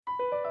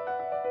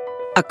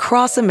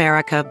Across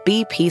America,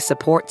 BP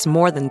supports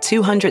more than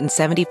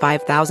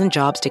 275,000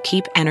 jobs to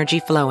keep energy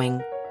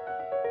flowing.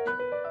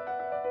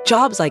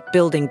 Jobs like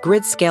building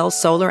grid-scale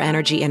solar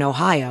energy in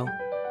Ohio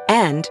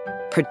and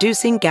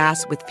producing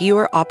gas with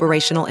fewer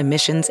operational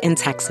emissions in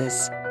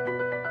Texas.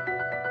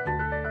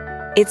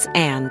 It's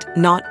and,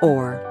 not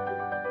or.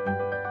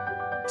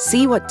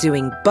 See what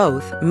doing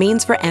both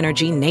means for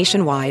energy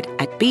nationwide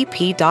at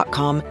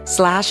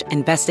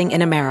bp.com/investing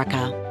in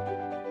America.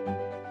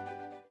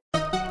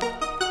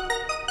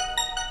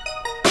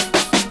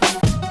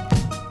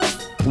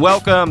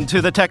 Welcome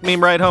to the Tech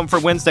Meme Ride Home for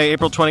Wednesday,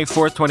 April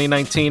 24th,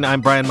 2019. I'm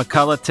Brian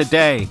McCullough.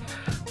 Today,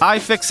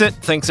 iFixit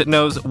thinks it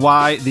knows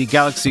why the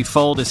Galaxy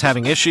Fold is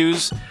having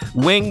issues.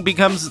 Wing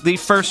becomes the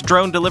first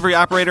drone delivery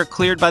operator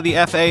cleared by the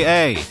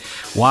FAA.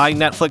 Why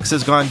Netflix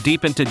has gone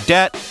deep into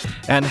debt.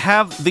 And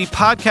have the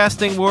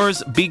podcasting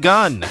wars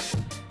begun?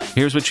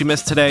 Here's what you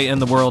missed today in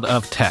the world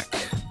of tech.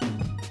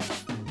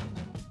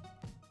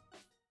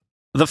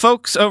 The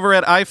folks over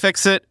at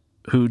iFixit,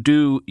 who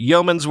do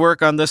yeoman's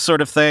work on this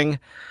sort of thing,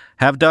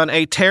 have done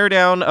a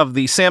teardown of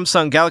the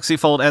Samsung Galaxy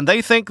Fold, and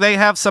they think they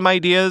have some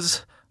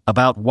ideas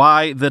about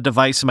why the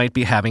device might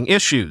be having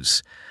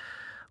issues.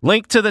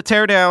 Link to the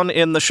teardown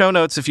in the show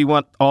notes if you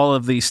want all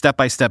of the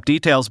step-by-step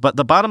details, but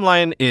the bottom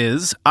line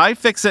is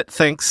iFixit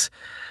thinks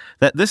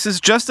that this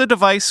is just a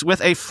device with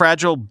a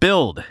fragile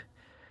build.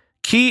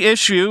 Key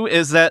issue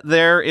is that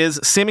there is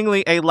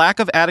seemingly a lack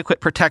of adequate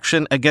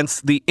protection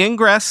against the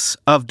ingress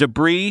of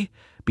debris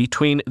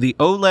between the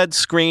OLED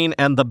screen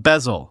and the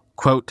bezel.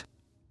 Quote,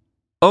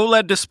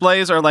 OLED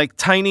displays are like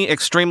tiny,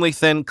 extremely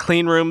thin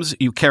clean rooms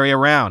you carry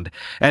around,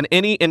 and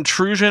any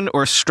intrusion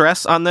or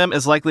stress on them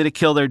is likely to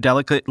kill their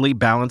delicately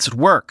balanced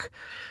work.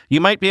 You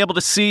might be able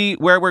to see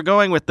where we're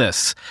going with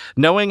this.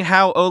 Knowing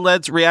how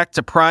OLEDs react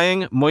to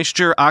prying,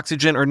 moisture,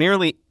 oxygen, or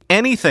nearly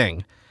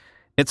anything,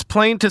 it's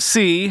plain to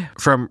see,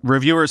 from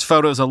reviewers'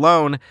 photos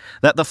alone,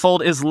 that the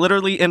Fold is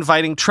literally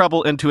inviting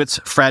trouble into its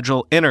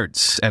fragile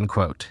innards, end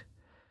quote.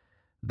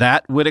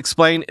 That would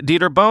explain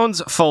Dieter Bohn's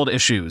Fold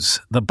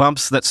issues, the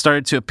bumps that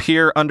started to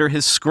appear under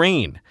his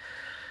screen.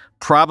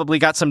 Probably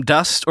got some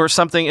dust or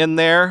something in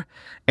there,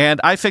 and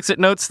iFixit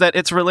notes that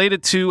it's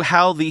related to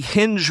how the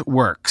hinge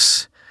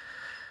works.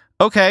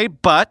 Okay,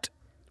 but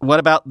what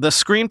about the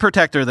screen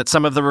protector that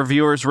some of the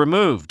reviewers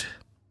removed?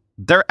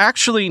 They're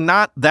actually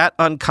not that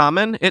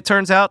uncommon, it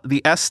turns out.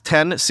 The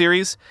S10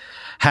 series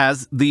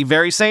has the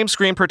very same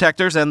screen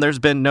protectors, and there's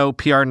been no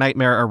PR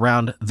nightmare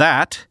around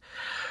that.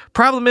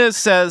 Problem is,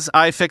 says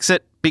iFixit,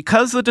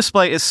 because the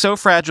display is so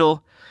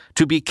fragile,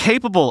 to be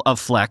capable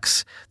of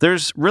flex,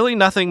 there's really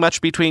nothing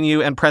much between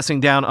you and pressing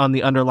down on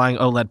the underlying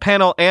OLED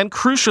panel, and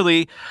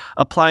crucially,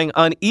 applying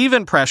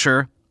uneven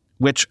pressure,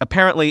 which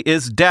apparently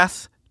is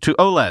death to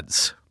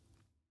OLEDs.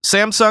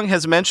 Samsung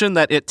has mentioned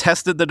that it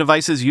tested the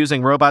devices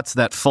using robots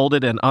that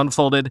folded and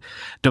unfolded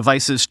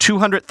devices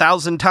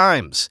 200,000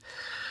 times.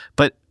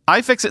 But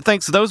iFixit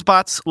thinks those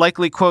bots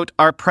likely, quote,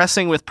 are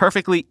pressing with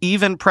perfectly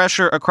even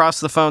pressure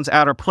across the phone's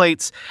outer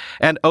plates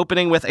and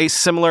opening with a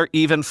similar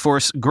even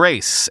force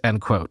grace,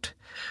 end quote.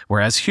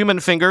 Whereas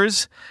human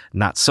fingers,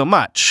 not so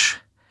much.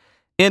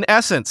 In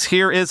essence,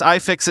 here is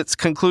iFixit's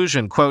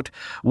conclusion, quote,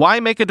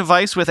 why make a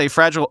device with a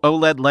fragile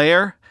OLED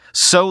layer,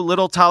 so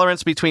little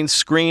tolerance between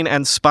screen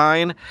and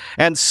spine,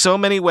 and so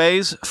many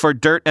ways for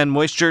dirt and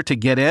moisture to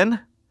get in?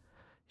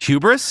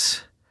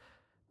 Hubris?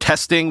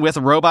 Testing with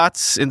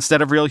robots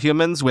instead of real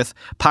humans with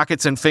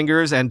pockets and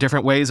fingers and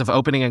different ways of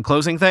opening and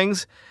closing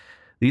things?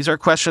 These are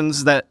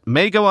questions that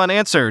may go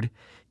unanswered,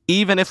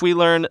 even if we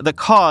learn the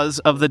cause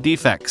of the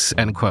defects,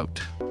 end quote.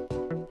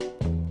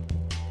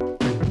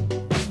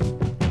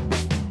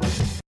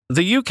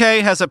 The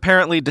UK has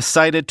apparently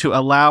decided to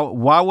allow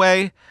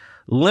Huawei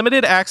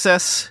limited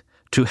access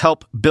to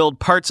help build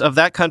parts of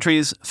that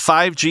country's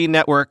 5G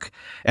network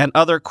and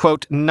other,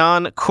 quote,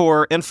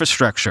 non-core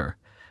infrastructure.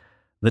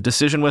 The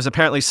decision was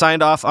apparently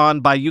signed off on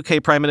by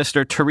UK Prime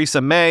Minister Theresa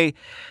May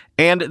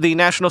and the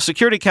National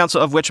Security Council,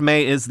 of which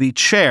May is the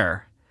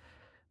chair.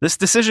 This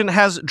decision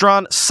has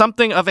drawn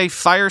something of a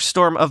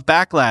firestorm of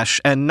backlash,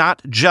 and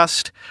not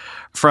just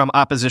from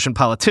opposition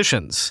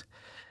politicians.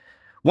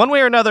 One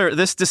way or another,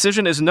 this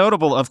decision is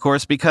notable, of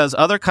course, because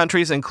other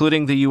countries,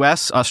 including the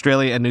US,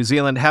 Australia, and New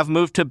Zealand, have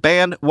moved to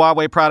ban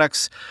Huawei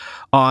products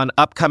on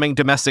upcoming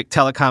domestic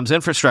telecoms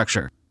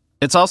infrastructure.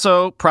 It's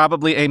also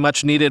probably a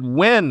much-needed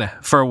win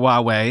for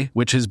Huawei,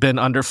 which has been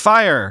under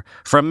fire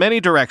from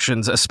many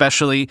directions,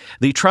 especially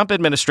the Trump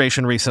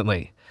administration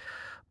recently.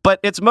 But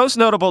it's most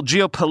notable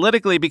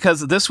geopolitically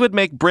because this would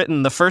make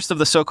Britain the first of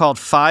the so-called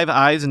Five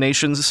Eyes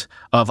nations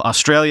of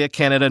Australia,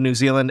 Canada, New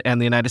Zealand, and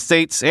the United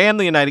States and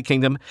the United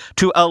Kingdom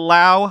to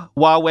allow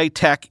Huawei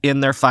tech in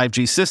their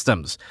 5G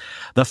systems.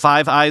 The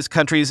Five Eyes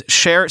countries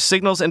share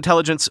signals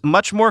intelligence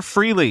much more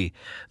freely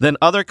than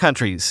other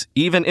countries,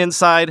 even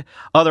inside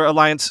other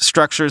alliance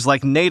structures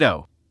like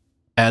NATO.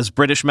 As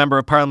British Member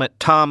of Parliament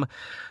Tom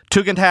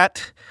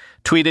Tugendhat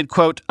tweeted,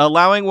 quote,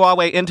 allowing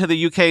Huawei into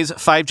the UK's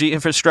 5G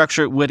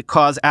infrastructure would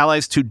cause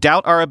allies to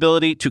doubt our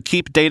ability to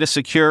keep data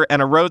secure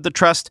and erode the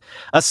trust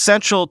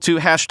essential to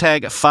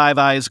hashtag Five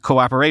Eyes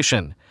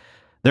cooperation.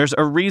 There's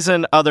a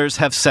reason others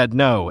have said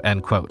no,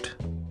 end quote.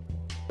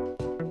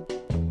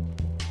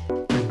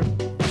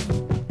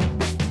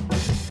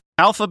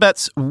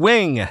 Alphabet's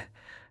Wing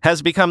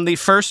has become the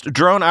first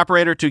drone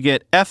operator to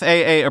get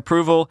FAA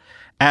approval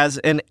as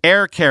an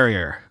air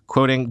carrier,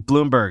 quoting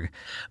Bloomberg.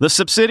 The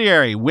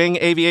subsidiary, Wing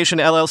Aviation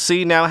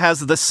LLC, now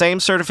has the same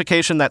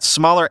certification that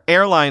smaller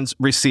airlines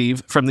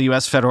receive from the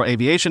U.S. Federal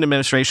Aviation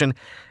Administration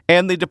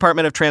and the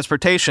Department of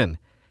Transportation.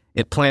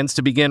 It plans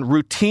to begin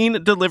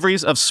routine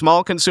deliveries of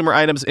small consumer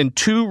items in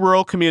 2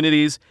 rural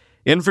communities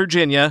in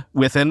Virginia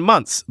within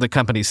months, the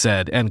company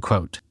said, end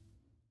quote.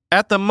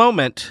 At the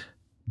moment,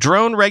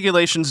 drone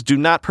regulations do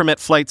not permit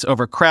flights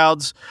over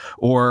crowds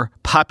or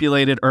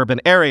populated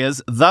urban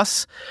areas.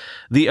 Thus,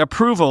 the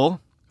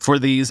approval for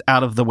these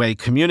out-of-the-way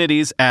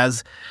communities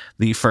as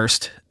the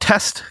first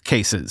test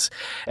cases.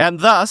 And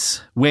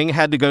thus, Wing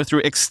had to go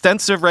through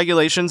extensive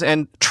regulations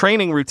and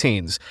training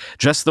routines,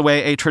 just the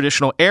way a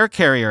traditional air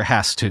carrier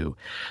has to.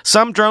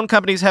 Some drone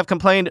companies have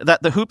complained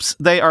that the hoops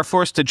they are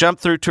forced to jump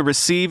through to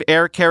receive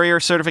air carrier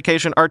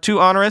certification are too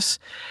onerous,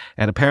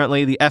 and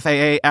apparently the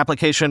FAA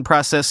application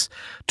process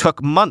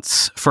took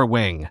months for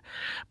Wing.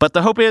 But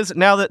the hope is,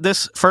 now that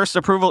this first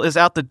approval is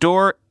out the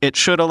door, it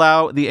should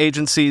allow the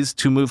agencies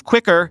to move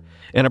quicker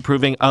in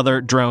approving other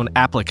drone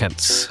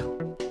applicants.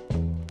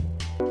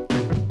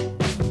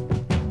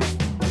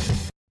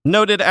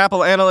 Noted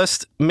Apple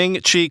analyst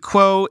Ming-Chi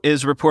Kuo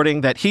is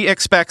reporting that he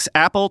expects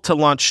Apple to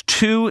launch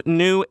 2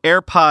 new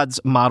AirPods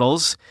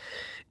models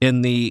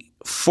in the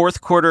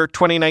fourth quarter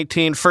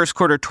 2019, first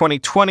quarter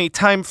 2020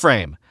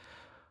 timeframe.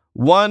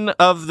 One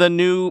of the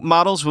new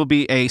models will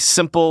be a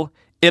simple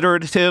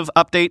iterative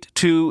update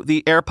to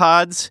the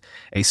AirPods,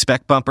 a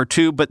spec bump or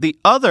two, but the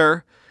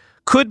other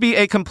could be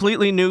a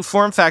completely new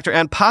form factor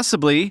and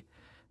possibly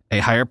a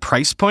higher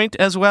price point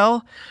as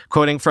well,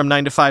 quoting from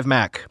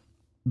 9to5Mac.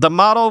 The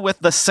model with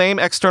the same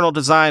external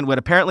design would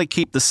apparently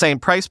keep the same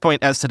price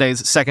point as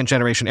today's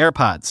second-generation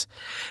AirPods.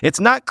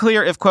 It's not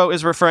clear if Kuo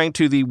is referring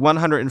to the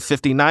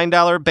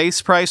 $159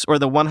 base price or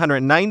the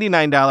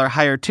 $199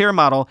 higher-tier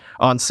model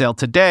on sale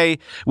today,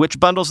 which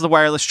bundles the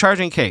wireless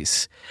charging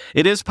case.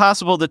 It is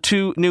possible the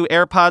 2 new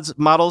AirPods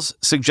models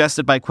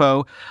suggested by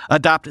Kuo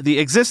adopt the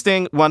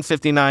existing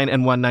 $159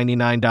 and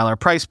 $199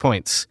 price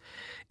points.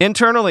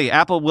 Internally,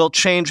 Apple will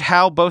change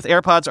how both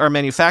AirPods are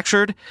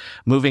manufactured,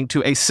 moving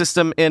to a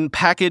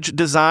system-in-package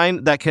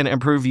design that can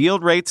improve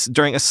yield rates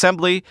during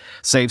assembly,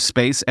 saves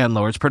space, and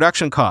lowers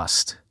production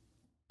cost.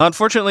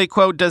 Unfortunately,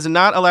 Kuo does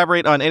not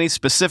elaborate on any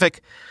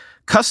specific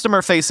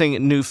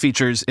customer-facing new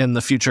features in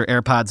the future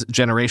AirPods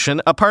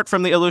generation, apart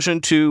from the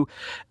allusion to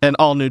an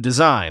all-new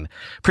design.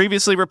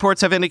 Previously,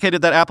 reports have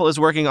indicated that Apple is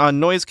working on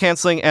noise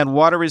canceling and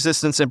water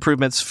resistance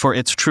improvements for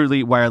its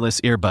truly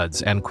wireless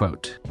earbuds, end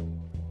quote.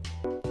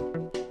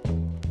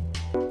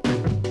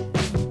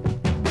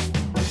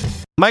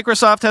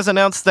 Microsoft has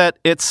announced that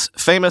its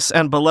famous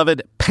and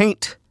beloved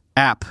Paint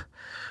app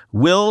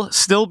will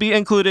still be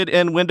included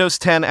in Windows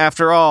 10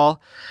 after all,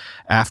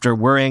 after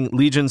worrying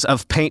legions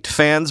of Paint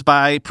fans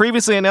by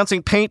previously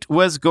announcing Paint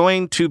was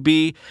going to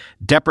be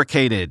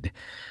deprecated.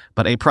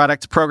 But a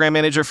product program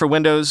manager for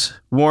Windows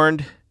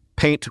warned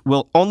Paint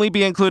will only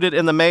be included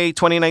in the May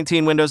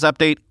 2019 Windows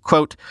update,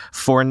 quote,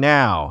 for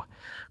now.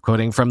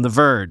 Quoting from The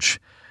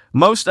Verge,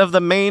 most of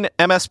the main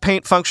MS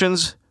Paint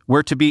functions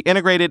were to be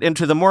integrated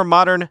into the more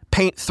modern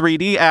Paint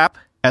 3D app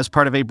as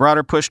part of a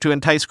broader push to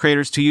entice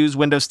creators to use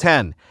Windows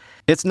 10.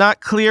 It's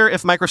not clear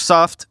if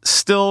Microsoft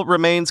still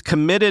remains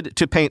committed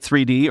to Paint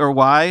 3D or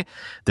why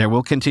there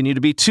will continue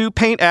to be 2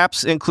 Paint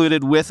apps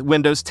included with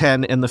Windows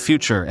 10 in the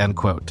future, end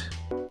quote.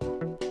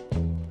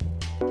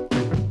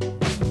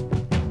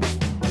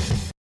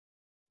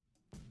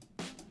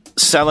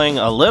 Selling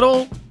a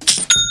little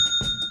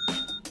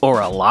or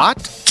a lot?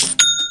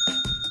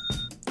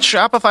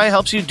 Shopify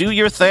helps you do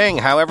your thing,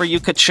 however you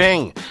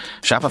ka-ching.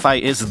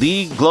 Shopify is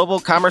the global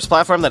commerce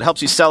platform that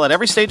helps you sell at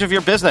every stage of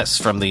your business,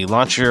 from the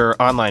launch your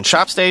online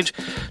shop stage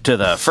to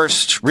the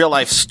first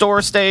real-life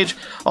store stage,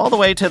 all the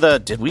way to the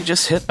did we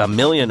just hit 1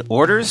 million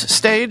orders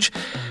stage?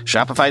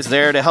 Shopify's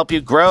there to help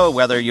you grow,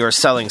 whether you're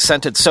selling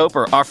scented soap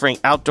or offering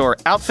outdoor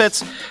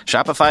outfits.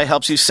 Shopify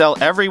helps you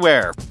sell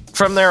everywhere.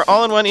 From their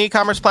all-in-one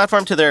e-commerce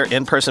platform to their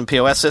in-person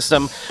POS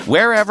system,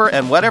 wherever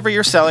and whatever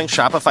you're selling,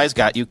 Shopify's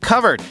got you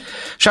covered.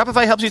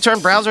 Shopify helps you turn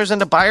browsers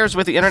into buyers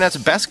with the internet's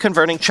best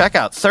converting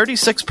checkout,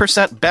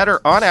 36%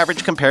 better on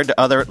average compared to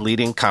other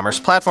leading commerce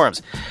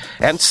platforms.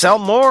 And sell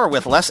more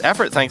with less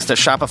effort thanks to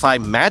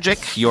Shopify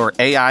Magic, your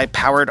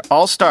AI-powered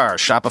all-star.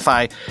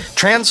 Shopify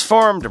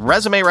transformed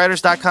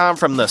ResumeWriters.com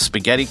from the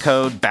spaghetti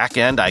code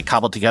backend I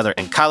cobbled together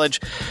in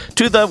college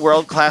to the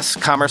world-class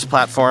commerce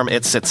platform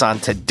it sits on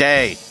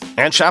today.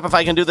 And Shopify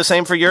Shopify can do the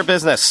same for your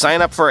business.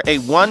 Sign up for a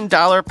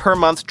 $1 per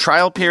month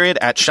trial period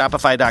at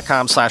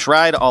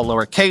shopify.com/ride, all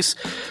lowercase.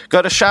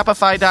 Go to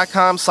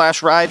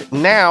shopify.com/ride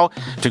now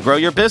to grow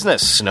your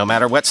business, no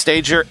matter what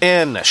stage you're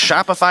in.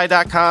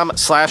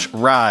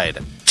 Shopify.com/ride.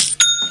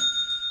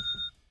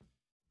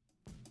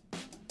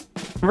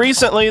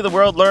 Recently, the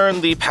world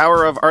learned the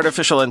power of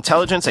artificial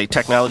intelligence, a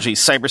technology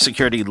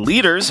cybersecurity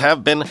leaders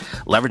have been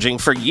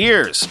leveraging for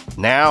years.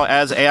 Now,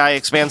 as AI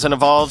expands and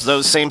evolves,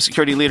 those same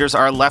security leaders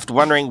are left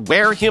wondering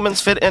where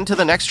humans fit into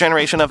the next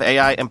generation of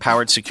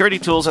AI-empowered security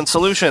tools and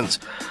solutions.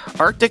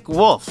 Arctic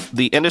Wolf,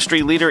 the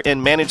industry leader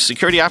in managed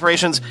security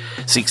operations,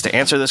 seeks to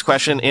answer this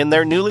question in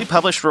their newly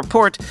published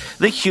report,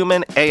 The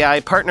Human-AI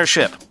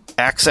Partnership.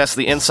 Access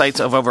the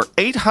insights of over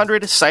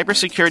 800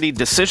 cybersecurity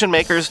decision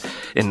makers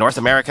in North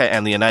America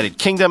and the United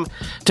Kingdom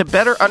to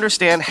better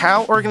understand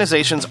how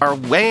organizations are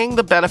weighing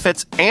the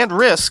benefits and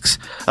risks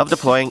of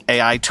deploying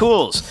AI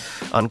tools.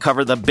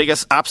 Uncover the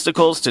biggest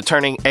obstacles to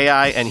turning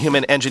AI and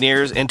human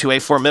engineers into a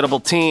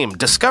formidable team.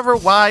 Discover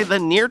why the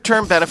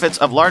near-term benefits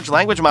of large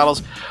language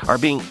models are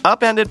being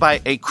upended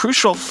by a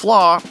crucial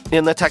flaw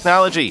in the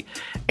technology.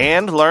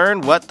 And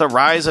learn what the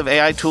rise of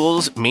AI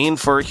tools mean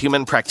for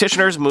human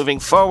practitioners moving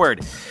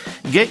forward.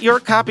 Get your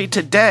copy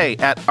today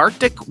at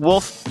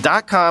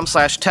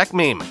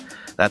arcticwolf.com/techmeme.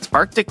 That's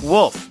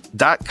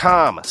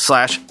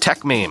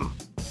arcticwolf.com/techmeme.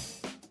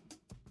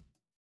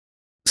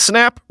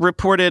 Snap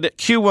reported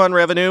Q1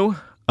 revenue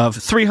of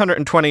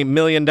 $320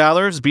 million,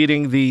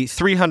 beating the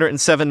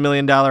 $307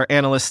 million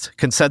analyst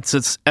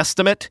consensus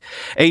estimate,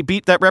 a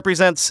beat that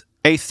represents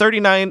a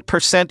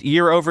 39%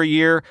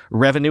 year-over-year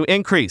revenue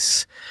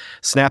increase.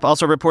 Snap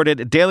also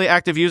reported daily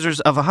active users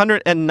of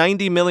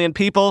 190 million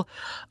people,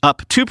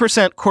 up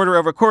 2%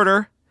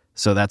 quarter-over-quarter.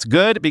 So that's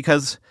good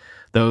because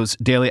those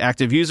daily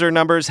active user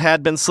numbers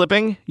had been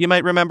slipping, you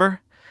might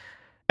remember.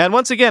 And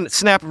once again,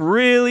 Snap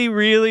really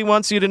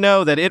wants you to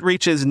know that it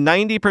reaches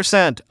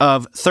 90%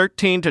 of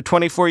 13 to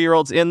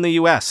 24-year-olds in the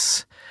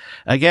U.S.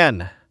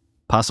 Again,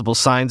 possible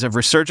signs of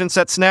resurgence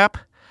at Snap?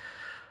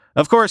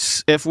 Of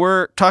course, if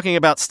we're talking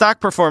about stock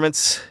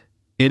performance,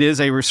 it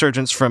is a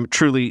resurgence from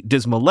truly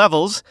dismal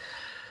levels.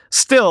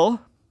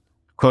 Still,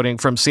 quoting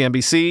from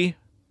CNBC,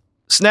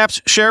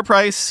 Snap's share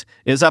price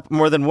is up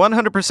more than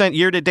 100%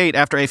 year-to-date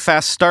after a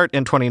fast start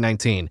in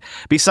 2019.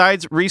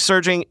 Besides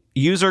resurging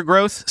user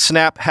growth,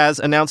 Snap has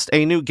announced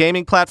a new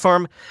gaming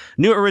platform,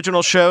 new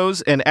original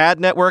shows, an ad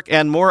network,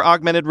 and more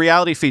augmented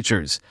reality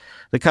features.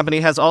 The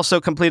company has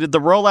also completed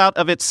the rollout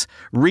of its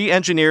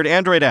re-engineered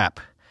Android app.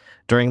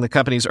 During the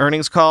company's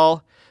earnings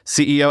call,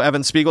 CEO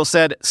Evan Spiegel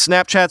said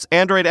Snapchat's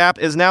Android app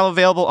is now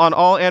available on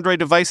all Android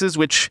devices,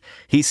 which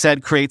he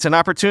said creates an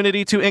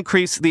opportunity to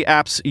increase the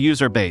app's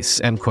user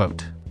base, end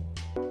quote.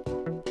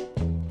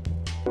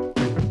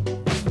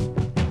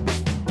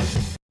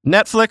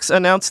 Netflix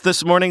announced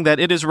this morning that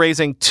it is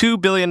raising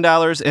 $2 billion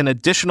in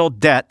additional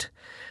debt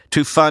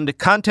to fund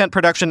content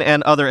production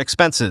and other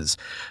expenses.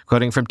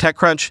 Quoting from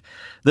TechCrunch,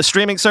 the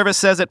streaming service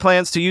says it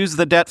plans to use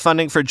the debt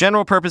funding for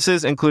general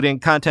purposes, including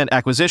content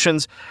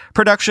acquisitions,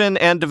 production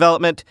and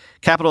development,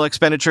 capital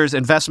expenditures,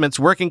 investments,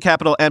 working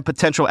capital, and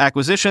potential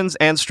acquisitions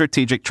and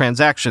strategic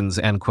transactions,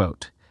 end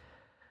quote.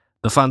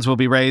 The funds will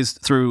be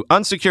raised through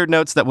unsecured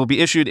notes that will be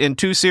issued in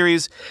two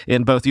series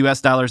in both US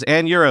dollars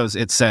and euros,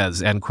 it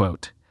says, end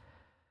quote.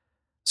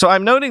 So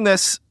I'm noting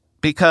this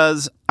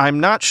because I'm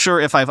not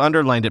sure if I've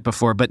underlined it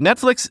before, but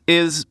Netflix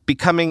is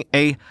becoming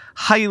a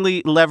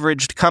highly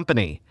leveraged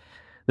company.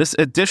 This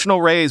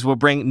additional raise will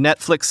bring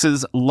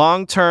Netflix's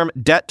long-term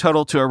debt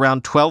total to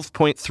around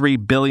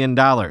 $12.3 billion.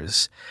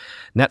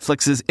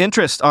 Netflix's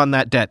interest on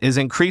that debt is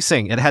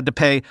increasing. It had to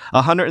pay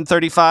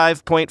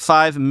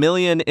 $135.5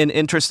 million in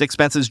interest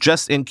expenses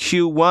just in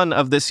Q1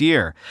 of this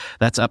year.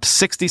 That's up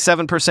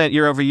 67%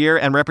 year over year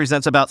and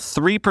represents about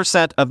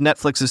 3% of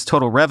Netflix's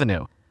total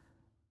revenue.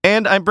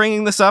 And I'm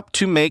bringing this up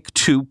to make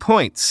 2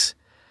 points.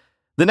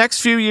 The next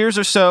few years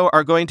or so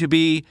are going to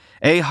be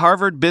a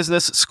Harvard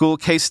Business School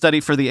case study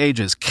for the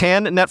ages.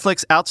 Can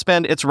Netflix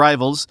outspend its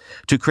rivals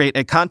to create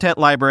a content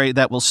library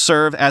that will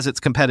serve as its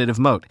competitive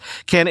moat?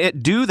 Can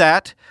it do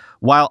that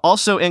while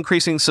also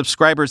increasing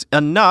subscribers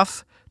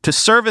enough to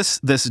service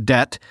this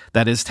debt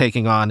that is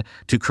taking on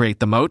to create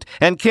the moat?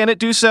 And can it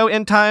do so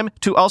in time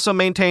to also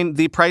maintain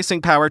the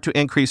pricing power to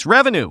increase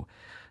revenue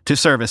to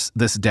service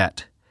this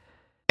debt?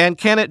 And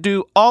can it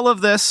do all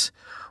of this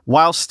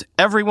whilst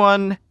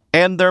everyone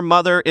and their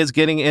mother is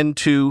getting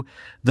into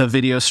the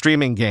video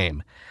streaming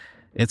game?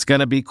 It's going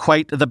to be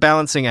quite the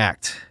balancing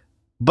act.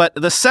 But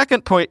the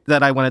second point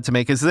that I wanted to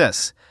make is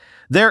this.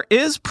 There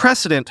is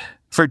precedent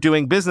for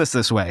doing business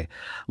this way,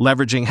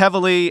 leveraging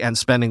heavily and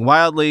spending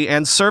wildly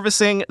and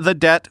servicing the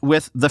debt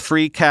with the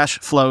free cash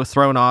flow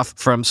thrown off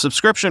from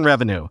subscription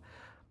revenue.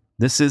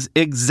 This is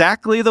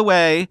exactly the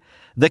way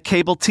the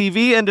cable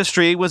TV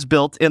industry was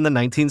built in the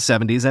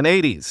 1970s and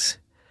 80s.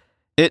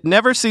 It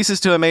never ceases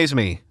to amaze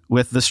me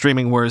with the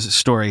streaming wars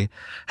story,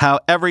 how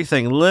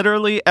everything,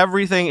 literally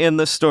everything in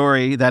the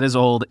story that is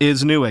old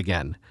is new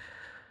again.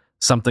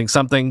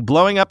 Something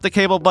blowing up the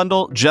cable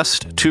bundle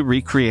just to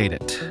recreate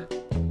it.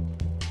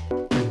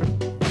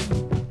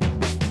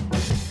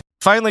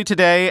 Finally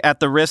today, at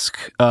the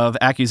risk of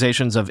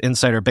accusations of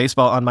insider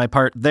baseball on my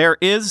part, there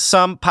is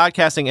some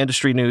podcasting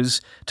industry news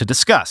to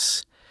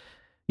discuss.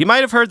 You might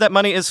have heard that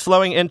money is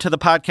flowing into the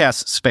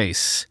podcast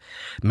space.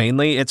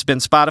 Mainly, it's been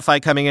Spotify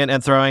coming in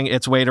and throwing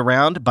its weight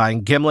around,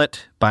 buying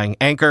Gimlet, buying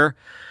Anchor,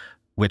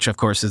 which of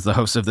course is the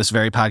host of this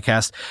very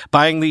podcast,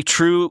 buying the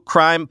true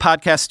crime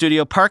podcast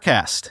studio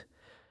Parcast.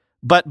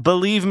 But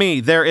believe me,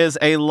 there is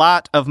a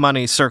lot of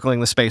money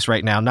circling the space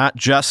right now, not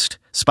just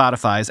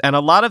Spotify's. And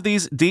a lot of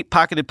these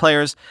deep-pocketed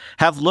players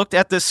have looked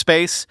at this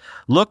space,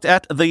 looked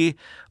at the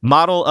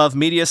model of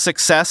media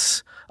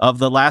success of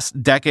the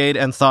last decade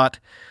and thought,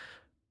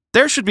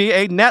 there should be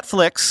a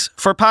Netflix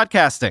for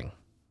podcasting.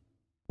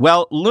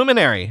 Well,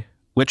 Luminary,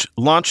 which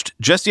launched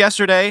just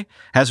yesterday,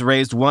 has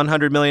raised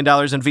 $100 million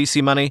in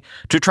VC money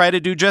to try to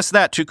do just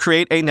that, to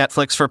create a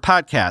Netflix for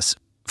podcasts.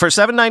 For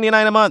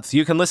 $7.99 a month,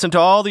 you can listen to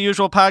all the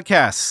usual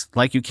podcasts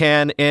like you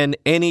can in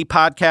any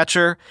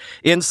podcatcher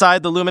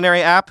inside the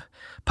Luminary app,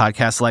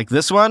 podcasts like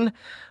this one,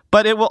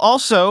 but it will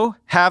also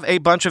have a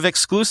bunch of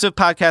exclusive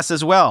podcasts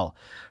as well,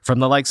 from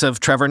the likes of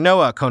Trevor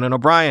Noah, Conan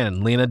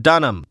O'Brien, Lena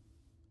Dunham.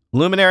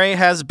 Luminary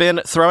has been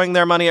throwing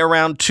their money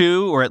around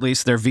too, or at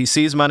least their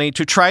VC's money,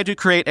 to try to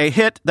create a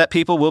hit that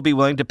people will be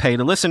willing to pay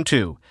to listen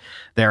to.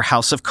 Their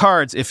house of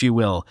cards, if you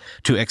will,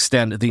 to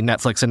extend the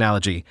Netflix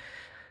analogy.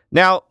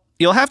 Now,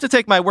 you'll have to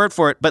take my word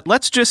for it, but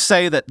let's just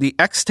say that the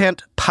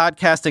extant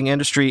podcasting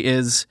industry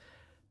is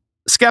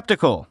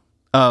skeptical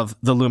of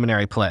the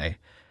Luminary play.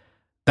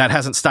 That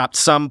hasn't stopped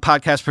some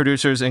podcast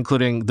producers,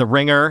 including The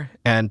Ringer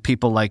and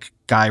people like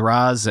Guy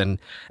Raz and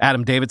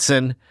Adam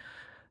Davidson,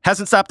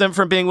 hasn't stopped them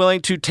from being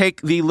willing to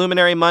take the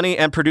Luminary money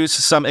and produce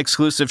some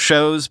exclusive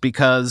shows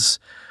because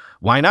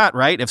why not,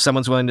 right? If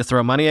someone's willing to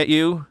throw money at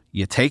you,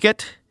 you take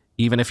it,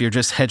 even if you're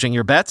just hedging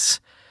your bets.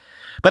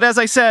 But as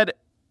I said,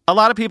 a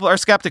lot of people are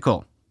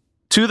skeptical,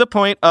 to the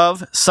point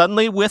of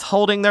suddenly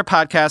withholding their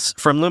podcasts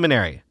from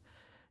Luminary.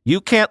 You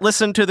can't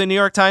listen to the New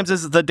York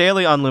Times' The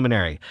Daily on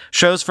Luminary.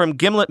 Shows from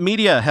Gimlet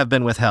Media have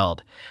been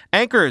withheld.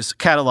 Anchor's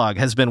catalog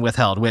has been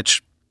withheld,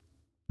 which,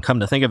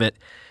 come to think of it,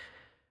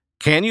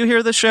 can you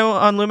hear the show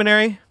on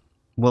Luminary?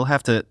 We'll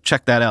have to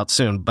check that out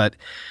soon. But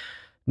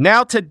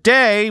now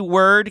today,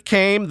 word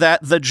came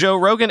that the Joe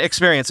Rogan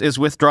Experience is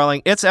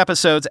withdrawing its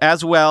episodes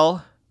as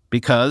well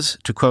because,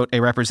 to quote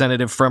a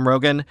representative from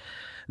Rogan,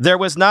 there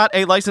was not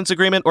a license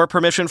agreement or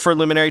permission for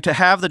Luminary to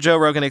have the Joe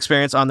Rogan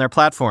Experience on their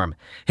platform.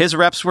 His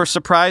reps were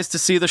surprised to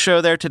see the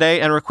show there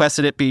today and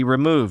requested it be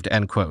removed,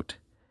 end quote.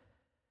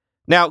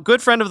 Now,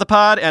 good friend of the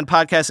pod and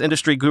podcast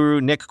industry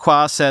guru Nick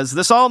Quah says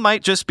this all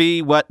might just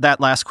be what that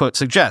last quote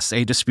suggests,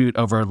 a dispute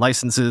over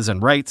licenses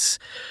and rights.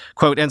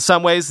 Quote, in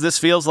some ways, this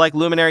feels like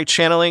Luminary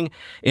channeling,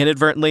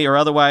 inadvertently or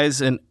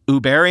otherwise, an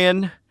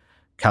Uberian,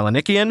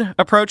 Kalanikian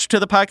approach to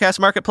the podcast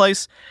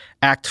marketplace.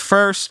 Act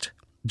first,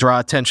 draw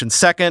attention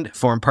second,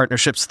 form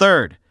partnerships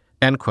third,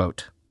 end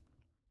quote.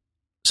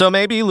 So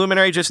maybe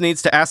Luminary just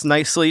needs to ask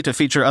nicely to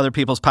feature other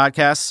people's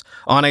podcasts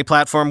on a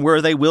platform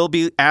where they will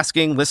be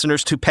asking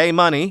listeners to pay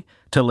money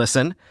to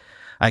listen.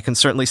 I can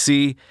certainly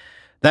see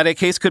that a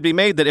case could be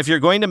made that if you're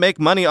going to make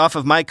money off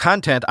of my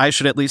content, I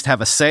should at least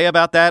have a say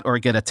about that or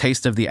get a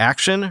taste of the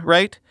action,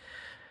 right?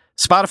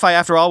 Spotify,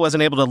 after all,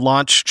 wasn't able to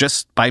launch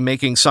just by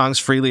making songs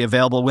freely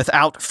available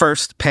without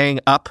first paying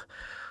up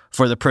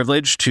for the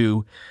privilege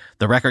to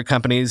the record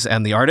companies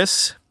and the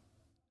artists.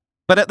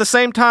 But at the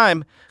same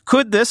time,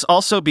 could this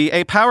also be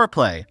a power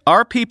play?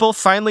 Are people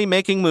finally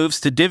making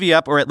moves to divvy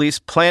up or at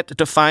least plant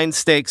defined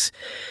stakes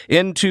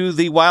into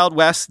the Wild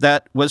West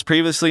that was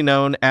previously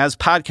known as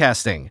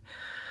podcasting?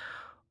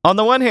 On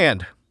the one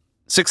hand,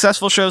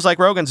 successful shows like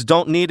Rogan's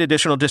don't need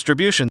additional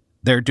distribution.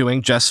 They're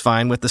doing just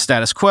fine with the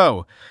status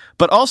quo.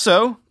 But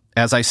also,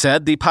 as I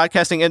said, the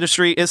podcasting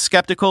industry is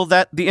skeptical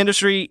that the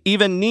industry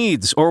even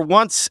needs or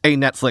wants a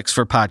Netflix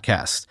for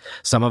podcasts.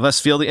 Some of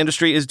us feel the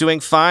industry is doing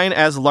fine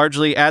as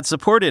largely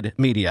ad-supported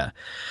media.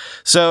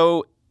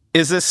 So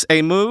is this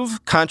a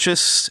move,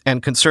 conscious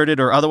and concerted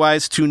or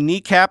otherwise, to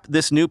kneecap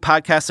this new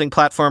podcasting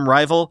platform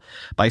rival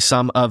by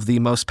some of the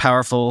most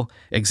powerful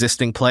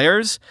existing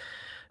players?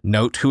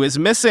 Note who is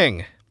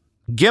missing: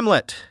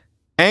 Gimlet,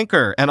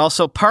 Anchor, and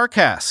also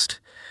Parcast.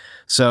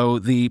 So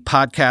the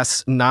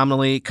podcasts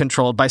nominally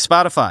controlled by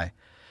Spotify.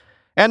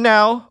 And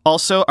now,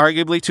 also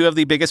arguably two of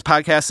the biggest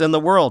podcasts in the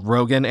world,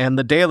 Rogan and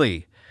The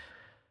Daily.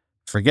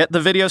 Forget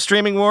the video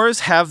streaming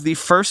wars, have the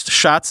first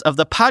shots of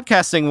the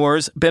podcasting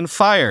wars been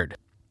fired?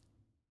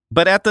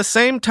 But at the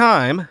same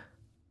time,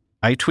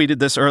 I tweeted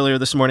this earlier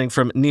this morning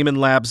from Neiman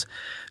Labs'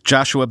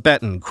 Joshua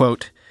Benton,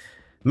 quote,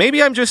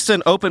 maybe I'm just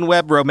an open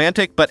web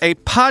romantic, but a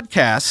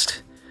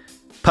podcast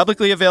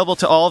publicly available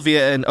to all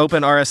via an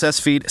open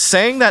RSS feed,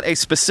 saying that a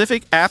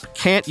specific app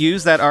can't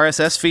use that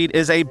RSS feed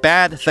is a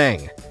bad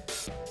thing.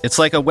 It's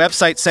like a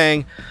website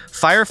saying,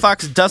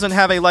 Firefox doesn't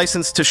have a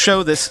license to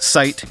show this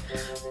site,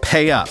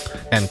 pay up,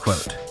 end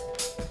quote.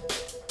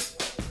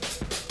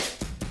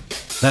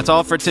 That's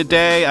all for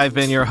today. I've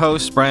been your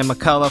host, Brian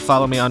McCullough.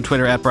 Follow me on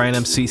Twitter at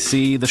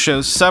BrianMCC, the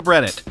show's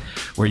subreddit,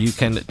 where you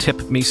can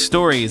tip me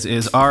stories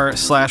is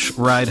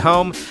r/ride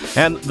home,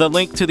 and the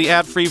link to the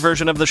ad-free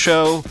version of the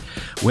show,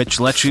 which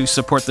lets you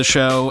support the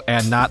show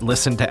and not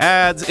listen to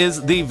ads, is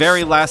the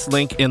very last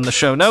link in the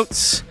show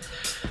notes.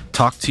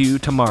 Talk to you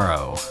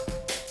tomorrow.